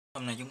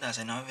Hôm nay chúng ta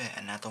sẽ nói về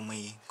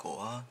anatomy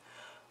của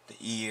the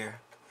ear,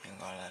 hay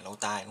gọi là lỗ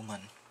tai của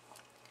mình.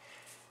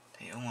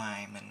 Thì ở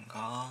ngoài mình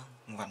có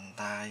vành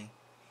tai,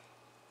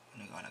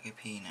 được gọi là cái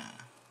pinna.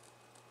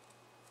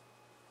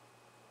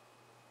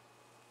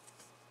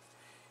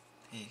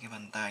 Thì cái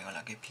vành tai gọi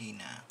là cái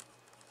pinna.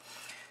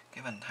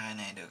 Cái vành tai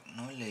này được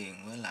nối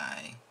liền với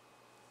lại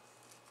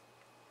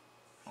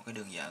một cái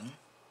đường dẫn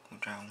ở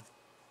trong.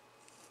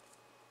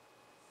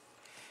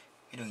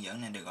 Cái đường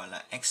dẫn này được gọi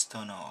là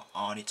external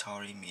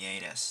auditory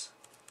meatus.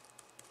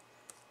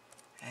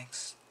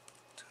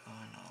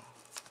 External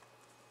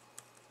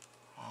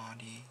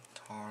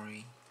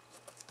auditory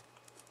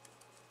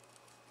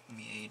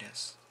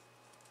meatus,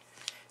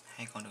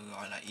 hay còn được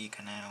gọi là ear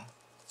canal.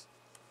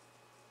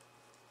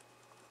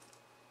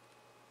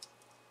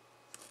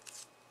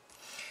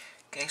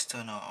 Cái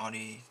external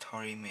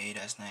auditory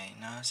meatus này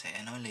nó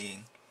sẽ nối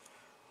liền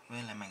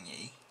với lại màng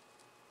nhĩ.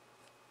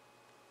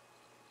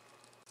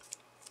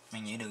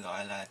 Màng nhĩ được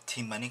gọi là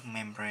tympanic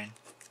membrane.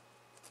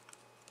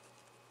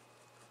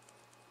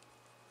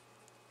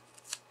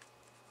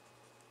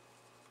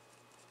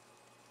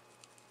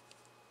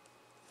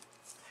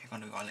 Hay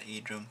còn được gọi là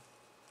eardrum.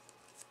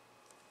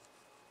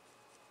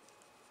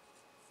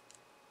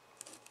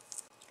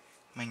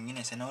 Màng nhĩ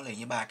này sẽ nối liền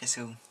với ba cái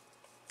xương.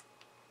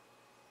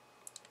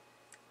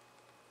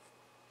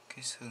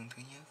 Cái xương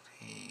thứ nhất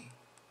thì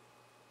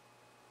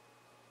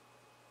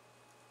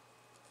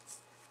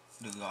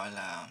được gọi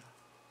là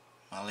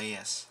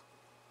malleus.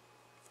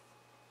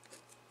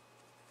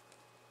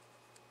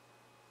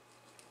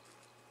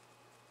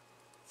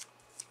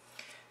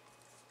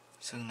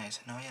 Xương này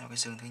sẽ nối với cái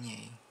xương thứ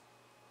nhì.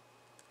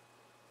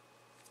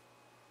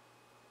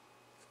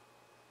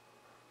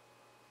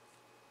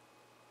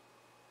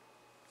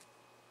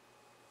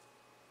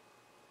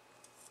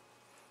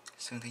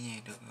 Xương thứ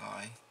nhì được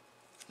gọi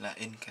là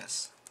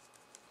incus.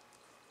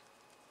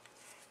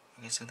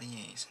 Và cái xương thứ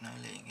nhì sẽ nối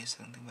liền cái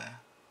xương thứ ba.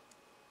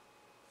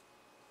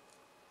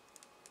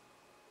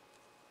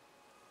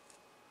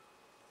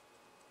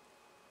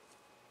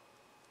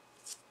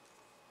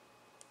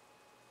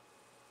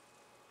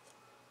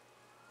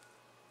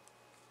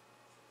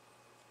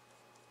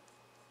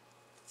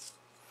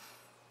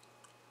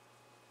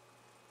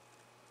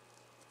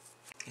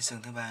 Cái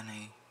xương thứ ba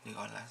này được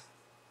gọi là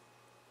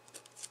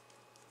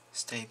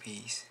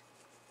stapes.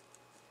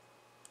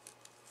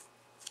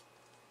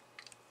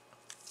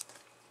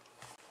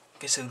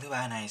 Cái xương thứ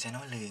ba này sẽ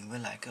nối liền với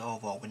lại cái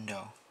oval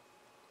window.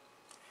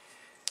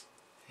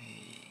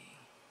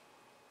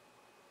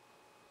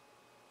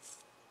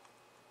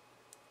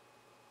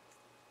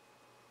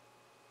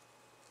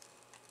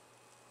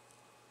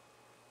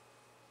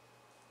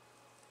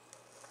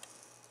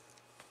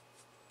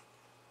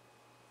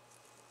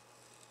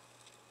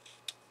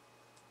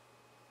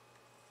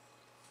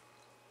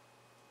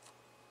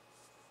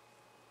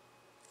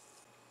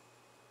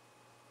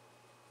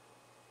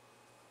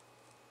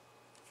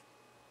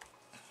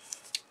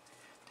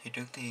 Thì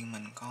trước tiên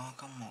mình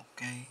có một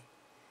cái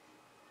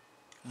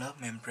lớp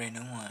membrane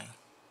ở ngoài.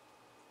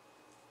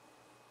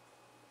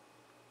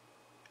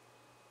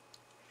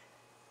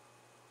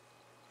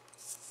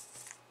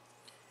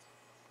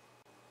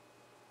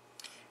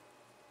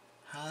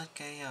 Hết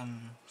cái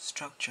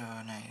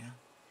structure này đó,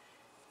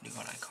 được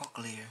gọi là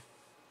cochlea.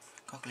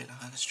 Cochlea là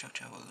hết cái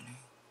structure bự này.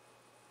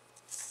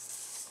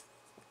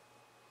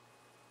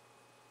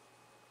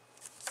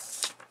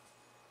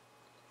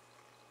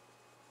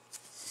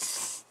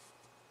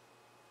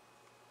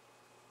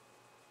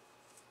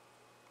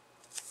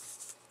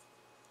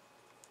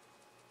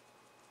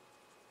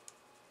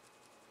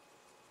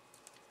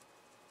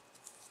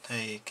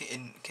 Thì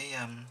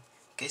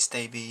cái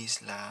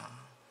stapes là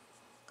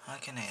hết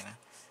cái này nè,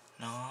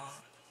 nó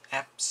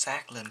áp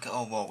sát lên cái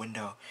oval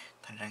window,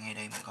 thành ra ngay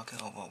đây mình có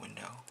cái oval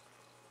window.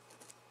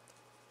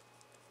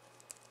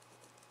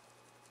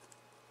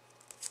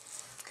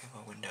 Cái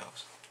oval window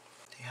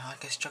thì hết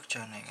cái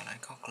structure này gọi là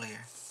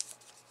cochlea.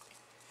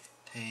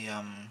 Thì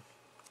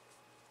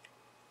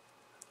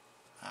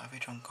ở phía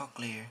trong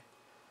cochlea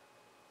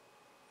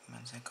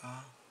mình sẽ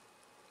có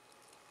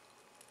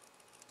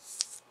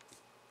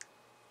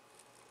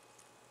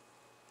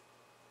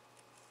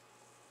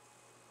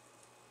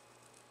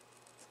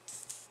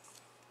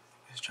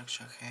cái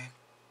structure khác.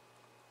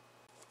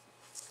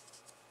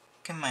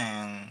 Cái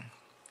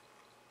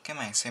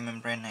màng cell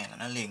membrane này là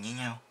nó liền với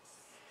nhau,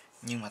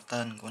 nhưng mà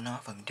tên của nó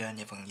phần trên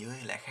và phần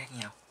dưới lại khác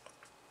nhau.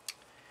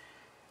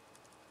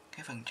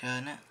 Cái phần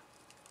trên á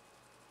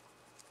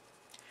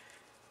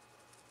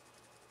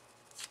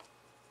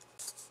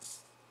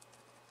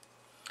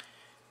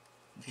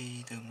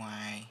đi từ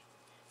ngoài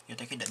vô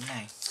tới cái đỉnh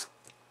này.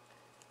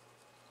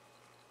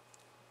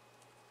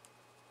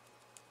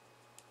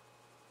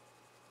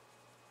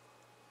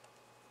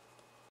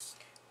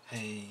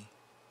 Thì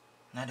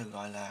nó được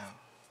gọi là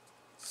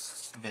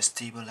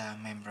vestibular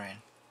membrane.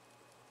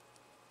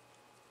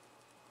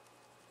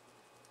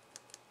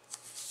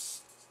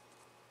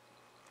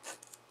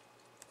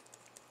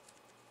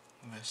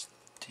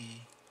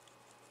 Vestibular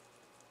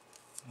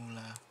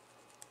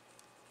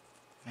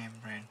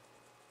membrane.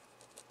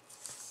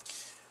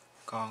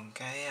 Còn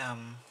cái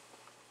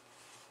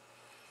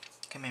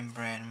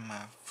membrane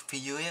mà phía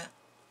dưới á,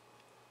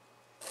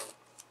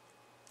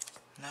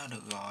 nó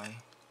được gọi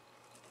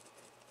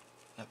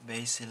là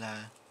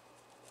basilar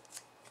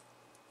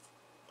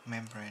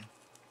membrane.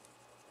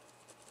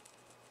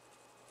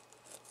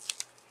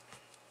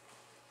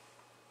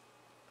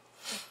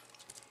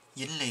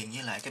 Dính liền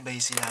với lại cái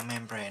basilar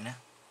membrane á,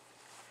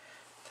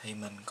 thì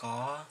mình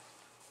có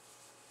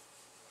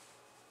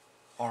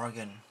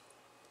organ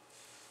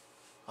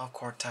of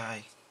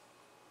Corti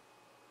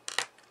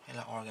hay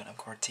là organ of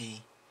Corti,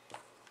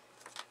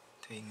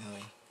 tùy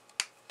người,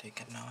 tùy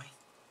cách nói.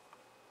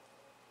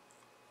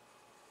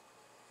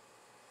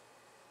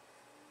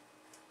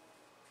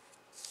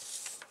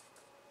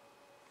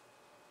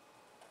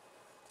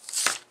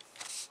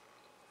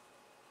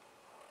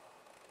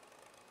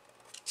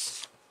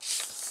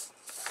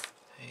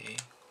 Thì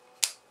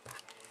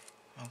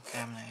màu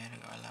cam này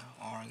được gọi là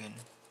organ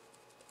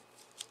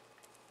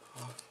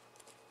of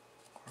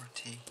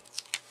Corti.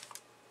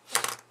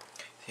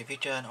 Thì phía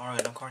trên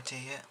organ of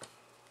Corti á,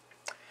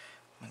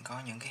 mình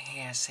có những cái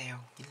hair cell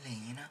dính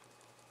liền với nó.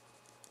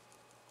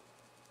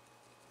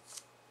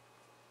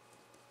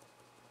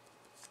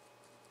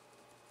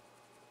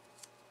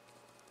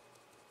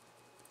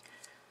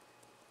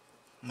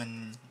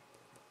 Mình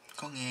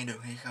có nghe được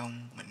hay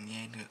không, mình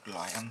nghe được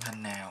loại âm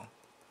thanh nào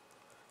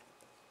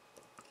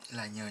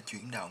là nhờ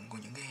chuyển động của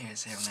những cái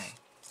hair cell này.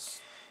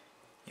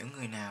 Những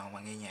người nào mà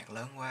nghe nhạc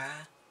lớn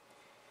quá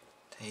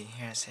thì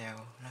hair cell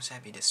nó sẽ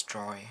bị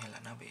destroy hay là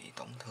nó bị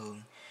tổn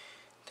thương,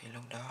 thì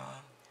lúc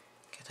đó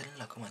cái thính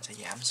lực của mình sẽ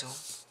giảm xuống.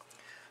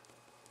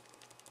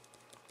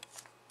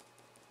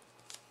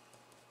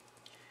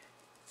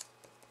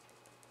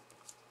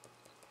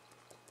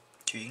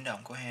 Chuyển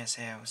động của hair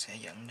cell sẽ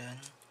dẫn đến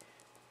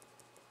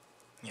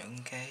những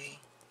cái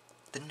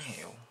tín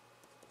hiệu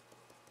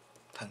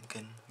thần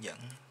kinh dẫn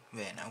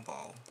về não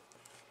bộ,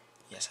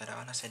 và sau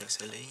đó nó sẽ được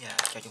xử lý và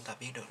cho chúng ta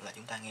biết được là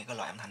chúng ta nghe cái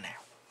loại âm thanh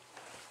nào.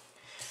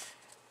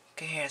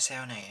 Cái hair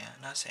cell này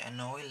nó sẽ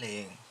nối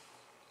liền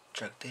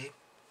trực tiếp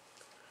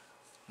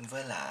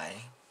với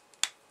lại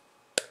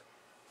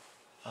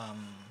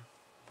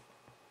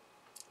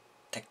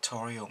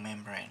tectorial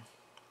membrane.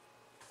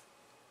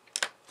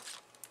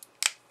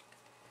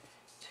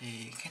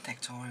 Thì cái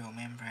tectorial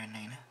membrane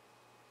này đó,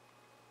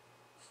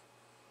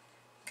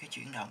 cái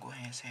chuyển động của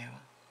hair cell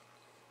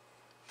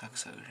thật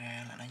sự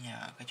ra là nó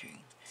nhờ cái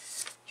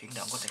chuyển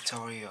động của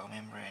tectorial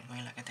membrane. Có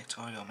nghĩa là cái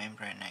tectorial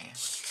membrane này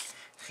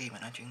khi mà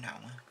nó chuyển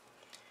động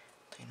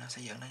thì nó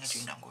sẽ dẫn đến cái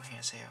chuyển động của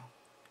hair cell,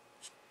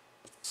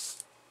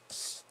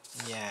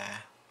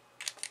 và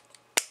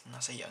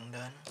nó sẽ dẫn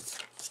đến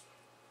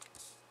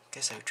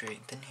cái sự truyền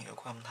tín hiệu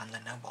của âm thanh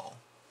lên não bộ.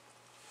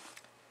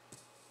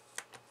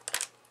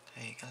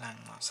 Thì cái lằn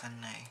màu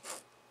xanh này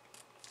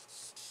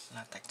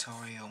là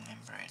tectorial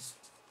membrane.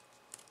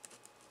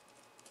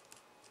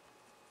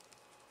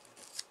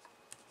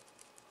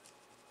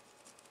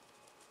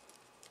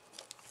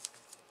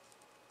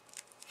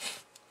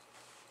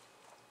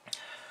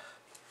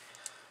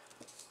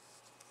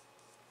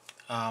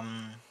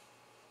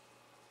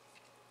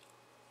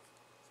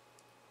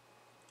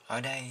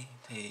 Ở đây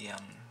thì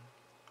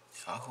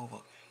ở khu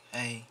vực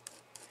A,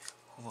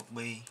 khu vực B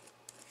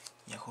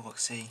và khu vực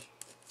C,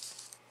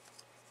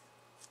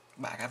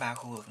 cả ba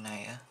khu vực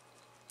này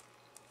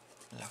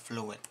là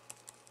fluid.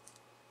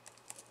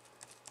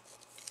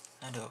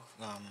 Nó được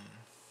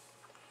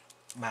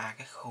ba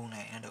cái khu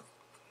này nó được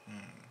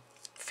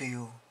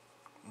fill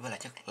với lại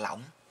chất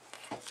lỏng,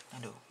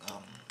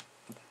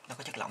 nó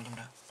có chất lỏng trong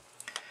đó.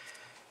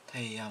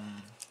 Thì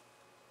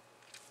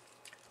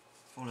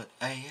fluid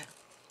A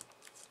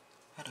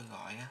nó được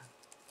gọi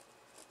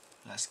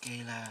là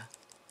scala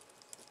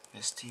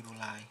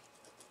vestibuli.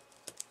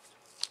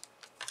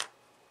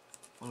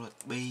 Fluid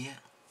B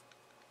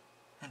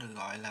nó được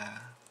gọi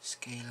là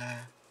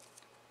scala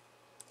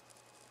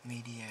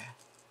media,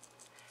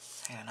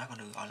 hay là nó còn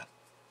được gọi là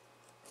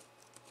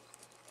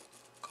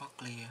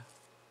cochlea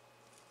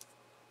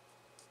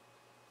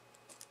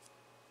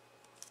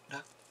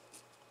đất.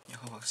 Và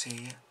khu vực C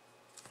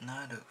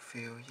nó được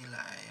fill với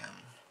lại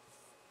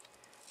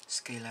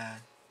scala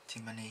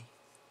tympani.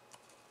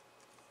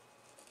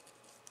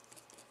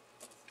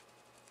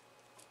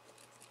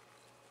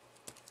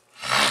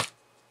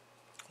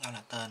 Đó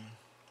là tên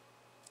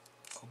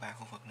của ba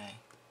khu vực này.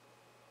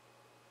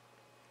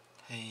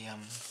 Thì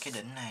cái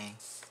đỉnh này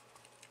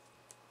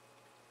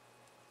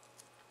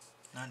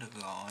nó được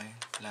gọi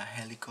là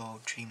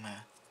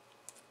helicotrema.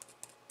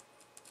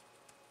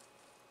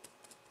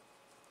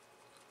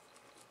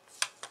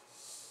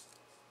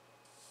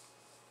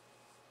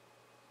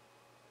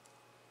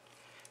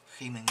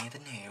 Khi mình nghe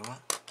tín hiệu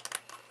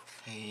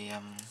thì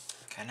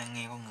khả năng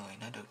nghe con người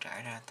nó được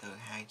trải ra từ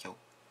 20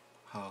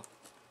 Hz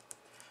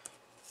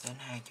đến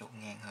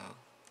 20.000 Hz.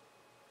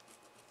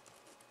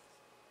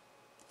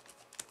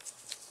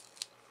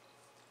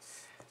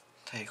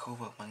 Thì khu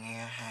vực mà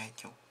nghe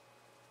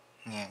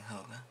 20.000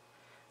 Hz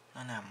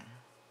nó nằm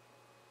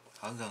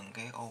ở gần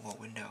cái oval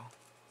window.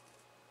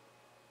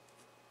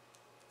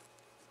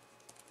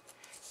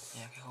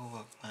 Và cái khu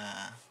vực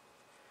mà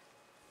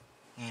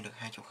nghe được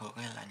 20 Hz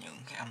ấy là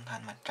những cái âm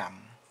thanh mà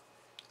trầm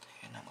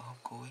thì nằm ở khúc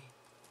cuối.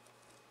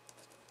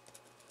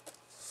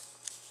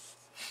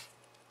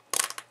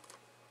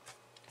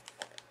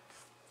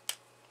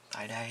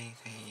 Tại đây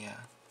thì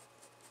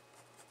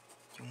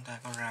chúng ta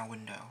có round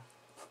window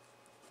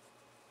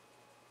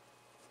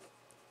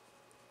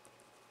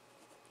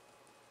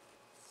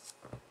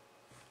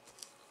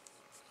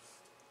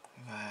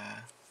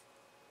và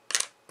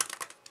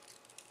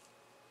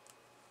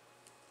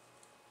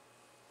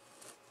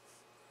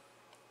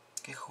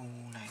cái khu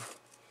này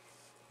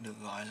được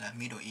gọi là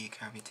middle ear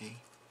cavity.